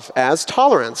love as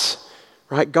tolerance.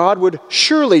 Right? God would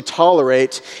surely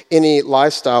tolerate any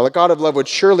lifestyle. A God of love would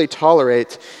surely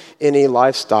tolerate any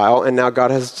lifestyle. And now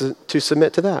God has to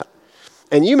submit to that.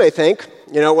 And you may think,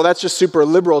 well, that's just super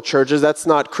liberal churches. That's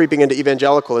not creeping into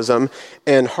evangelicalism.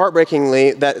 And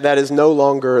heartbreakingly, that is no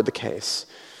longer the case.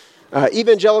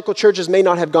 Evangelical churches may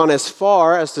not have gone as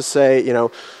far as to say,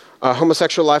 a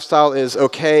homosexual lifestyle is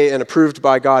okay and approved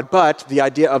by God, but the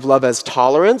idea of love as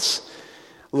tolerance,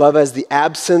 love as the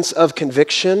absence of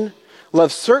conviction,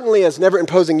 love certainly as never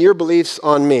imposing your beliefs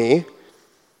on me,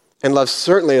 and love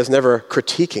certainly as never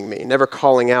critiquing me, never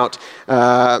calling out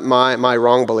my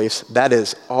wrong beliefs. That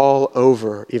is all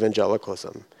over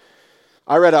evangelicalism.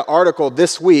 I read an article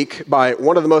this week by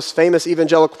one of the most famous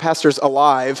evangelical pastors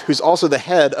alive, who's also the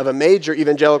head of a major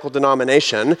evangelical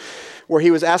denomination, where he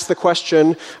was asked the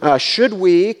question, should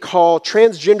we call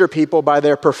transgender people by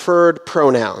their preferred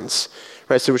pronouns?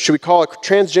 Right, so should we call a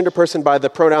transgender person by the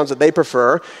pronouns that they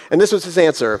prefer? And this was his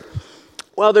answer.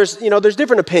 Well, there's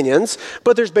different opinions,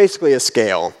 but there's basically a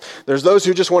scale. There's those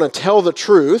who just want to tell the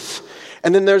truth,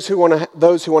 and then there's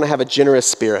those who want to have a generous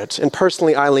spirit. And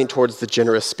personally, I lean towards the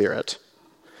generous spirit.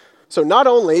 So not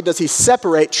only does he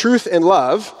separate truth and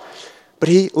love, but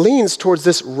he leans towards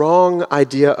this wrong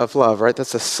idea of love, right?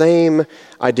 That's the same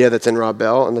idea that's in Rob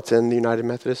Bell and that's in the United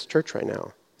Methodist Church right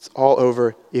now. It's all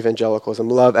over evangelicalism.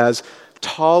 Love as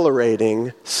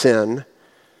tolerating sin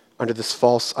under this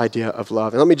false idea of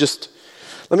love. And let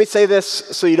me say this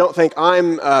so you don't think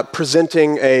I'm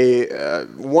presenting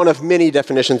one of many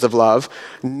definitions of love.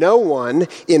 No one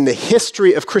in the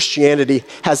history of Christianity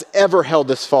has ever held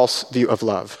this false view of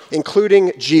love,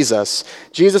 including Jesus.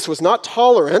 Jesus was not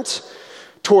tolerant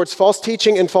towards false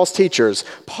teaching and false teachers.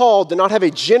 Paul did not have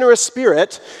a generous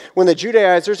spirit when the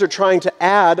Judaizers are trying to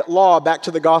add law back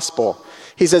to the gospel.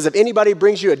 He says, if anybody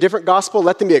brings you a different gospel,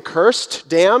 let them be accursed,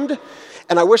 damned,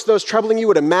 and I wish those troubling you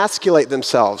would emasculate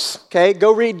themselves. Okay,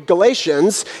 go read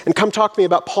Galatians and come talk to me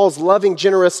about Paul's loving,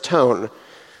 generous tone.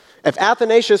 If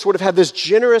Athanasius would have had this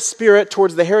generous spirit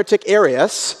towards the heretic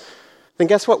Arius, then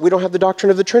guess what? We don't have the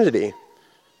doctrine of the Trinity.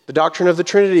 The doctrine of the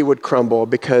Trinity would crumble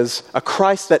because a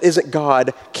Christ that isn't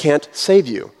God can't save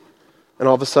you. And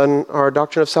all of a sudden, our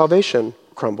doctrine of salvation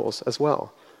crumbles as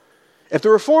well. If the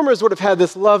Reformers would have had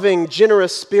this loving,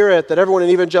 generous spirit that everyone in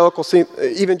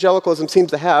evangelicalism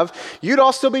seems to have, you'd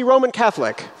all still be Roman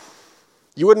Catholic.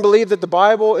 You wouldn't believe that the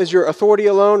Bible is your authority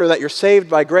alone, or that you're saved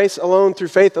by grace alone, through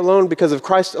faith alone, because of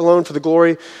Christ alone, for the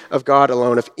glory of God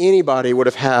alone. If anybody would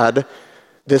have had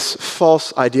this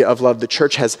false idea of love, the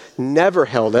church has never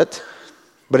held it,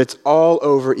 but it's all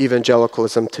over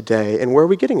evangelicalism today. And where are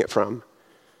we getting it from?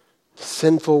 A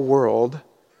sinful world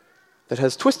that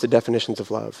has twisted definitions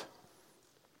of love.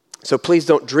 So please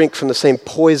don't drink from the same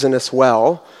poisonous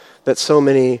well that so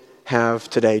many have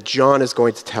today. John is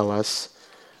going to tell us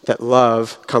that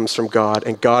love comes from God,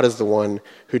 and God is the one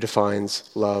who defines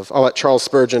love. I'll let Charles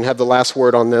Spurgeon have the last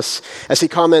word on this as he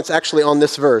comments actually on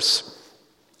this verse.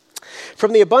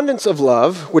 From the abundance of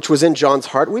love, which was in John's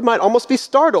heart, we might almost be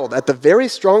startled at the very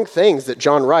strong things that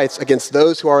John writes against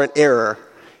those who are in error,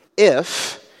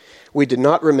 if we did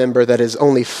not remember that it is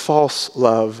only false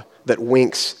love that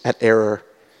winks at error.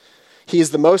 He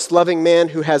is the most loving man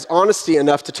who has honesty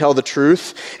enough to tell the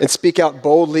truth and speak out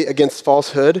boldly against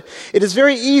falsehood. It is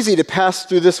very easy to pass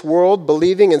through this world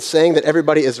believing and saying that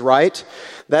everybody is right.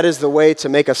 That is the way to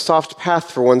make a soft path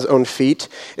for one's own feet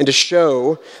and to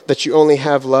show that you only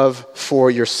have love for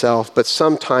yourself. But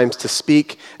sometimes to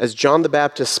speak as John the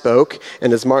Baptist spoke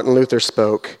and as Martin Luther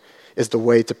spoke is the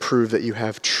way to prove that you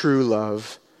have true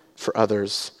love for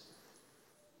others.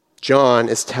 John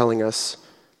is telling us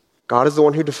God is the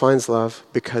one who defines love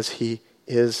because he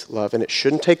is love. And it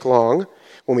shouldn't take long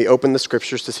when we open the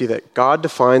scriptures to see that God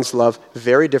defines love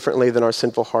very differently than our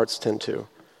sinful hearts tend to.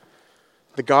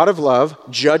 The God of love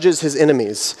judges his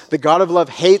enemies. The God of love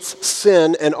hates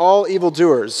sin and all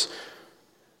evildoers.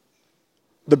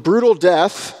 The brutal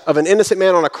death of an innocent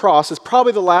man on a cross is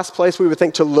probably the last place we would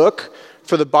think to look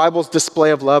for the Bible's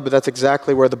display of love, but that's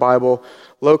exactly where the Bible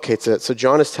locates it. So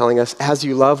John is telling us, as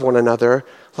you love one another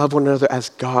as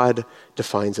God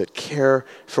defines it. Care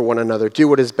for one another. Do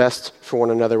what is best for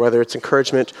one another, whether it's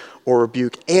encouragement or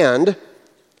rebuke, and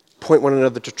point one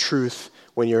another to truth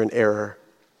when you're in error.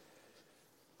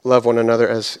 Love one another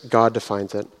as God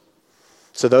defines it.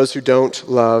 So those who don't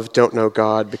love don't know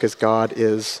God, because God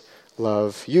is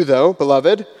love. You, though,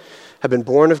 beloved, have been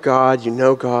born of God. You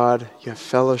know God. You have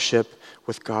fellowship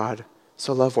with God.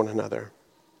 So love one another.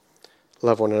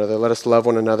 Love one another. Let us love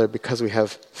one another because we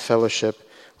have fellowship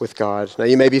with God. Now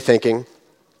you may be thinking,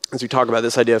 as we talk about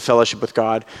this idea of fellowship with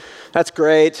God, that's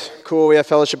great, cool, we have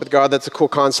fellowship with God, that's a cool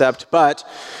concept, but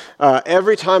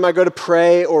every time I go to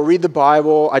pray or read the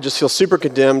Bible, I just feel super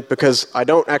condemned because I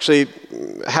don't actually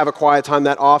have a quiet time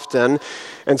that often.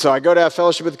 And so I go to have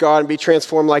fellowship with God and be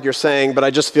transformed like you're saying, but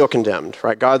I just feel condemned,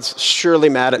 right? God's surely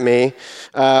mad at me,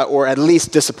 or at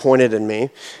least disappointed in me.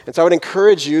 And so I would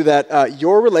encourage you that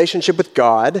your relationship with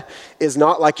God is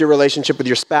not like your relationship with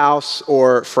your spouse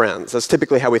or friends. That's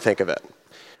typically how we think of it.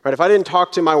 Right? If I didn't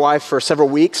talk to my wife for several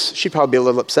weeks, she'd probably be a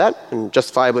little upset, and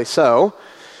justifiably so.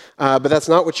 But that's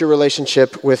not what your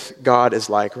relationship with God is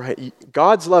like, right?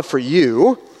 God's love for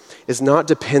you is not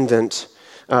dependent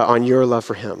on your love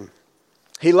for him.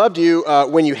 He loved you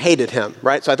when you hated him,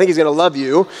 right? So I think he's going to love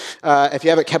you if you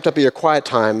haven't kept up your quiet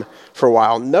time for a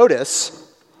while. Notice,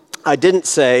 I didn't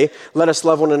say, let us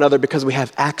love one another because we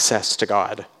have access to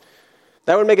God.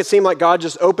 That would make it seem like God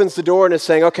just opens the door and is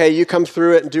saying, okay, you come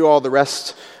through it and do all the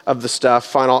rest of the stuff.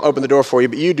 Fine, I'll open the door for you,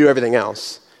 but you do everything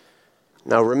else.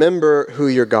 Now remember who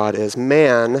your God is.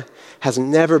 Man has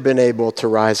never been able to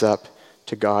rise up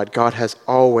to God. God has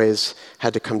always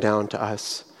had to come down to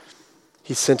us.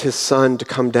 He sent his Son to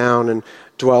come down and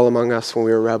dwell among us when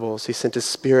we were rebels. He sent his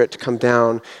Spirit to come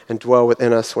down and dwell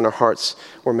within us when our hearts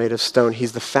were made of stone.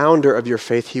 He's the founder of your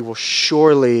faith. He will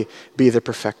surely be the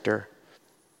perfecter.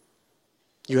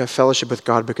 You have fellowship with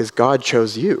God because God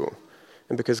chose you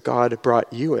and because God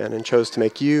brought you in and chose to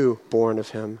make you born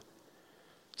of him.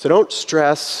 So don't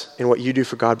stress in what you do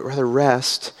for God, but rather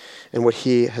rest in what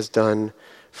he has done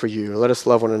for you. Let us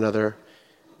love one another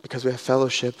because we have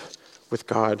fellowship with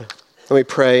God. Let me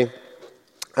pray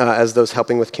as those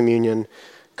helping with communion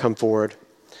come forward.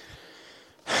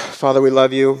 Father, we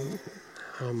love you.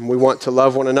 We want to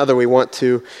love one another. We want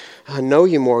to know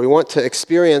you more. We want to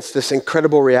experience this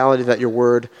incredible reality that your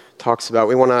word talks about.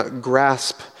 We want to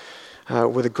grasp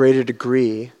with a greater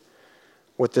degree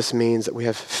what this means, that we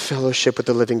have fellowship with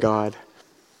the living God.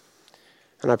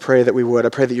 And I pray that we would. I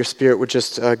pray that your Spirit would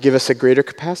just give us a greater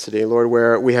capacity, Lord,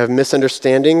 where we have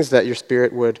misunderstandings, that your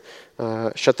Spirit would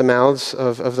shut the mouths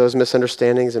of those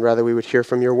misunderstandings, and rather we would hear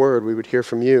from your word, we would hear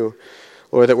from you.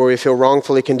 Lord, that where we feel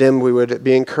wrongfully condemned, we would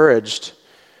be encouraged.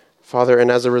 Father,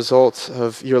 and as a result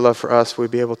of your love for us,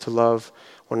 we'd be able to love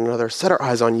one another, set our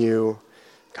eyes on you.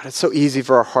 God, it's so easy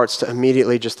for our hearts to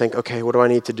immediately just think, okay, what do I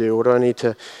need to do? What do I need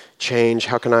to change?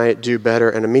 How can I do better?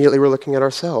 And immediately we're looking at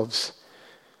ourselves.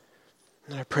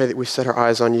 And I pray that we set our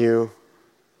eyes on you,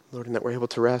 Lord, and that we're able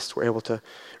to rest, we're able to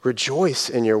rejoice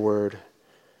in your word,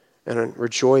 and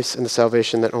rejoice in the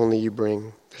salvation that only you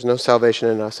bring. There's no salvation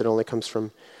in us. It only comes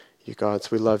from you, God. So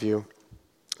we love you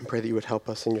and pray that you would help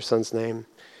us in your Son's name.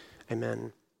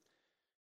 Amen.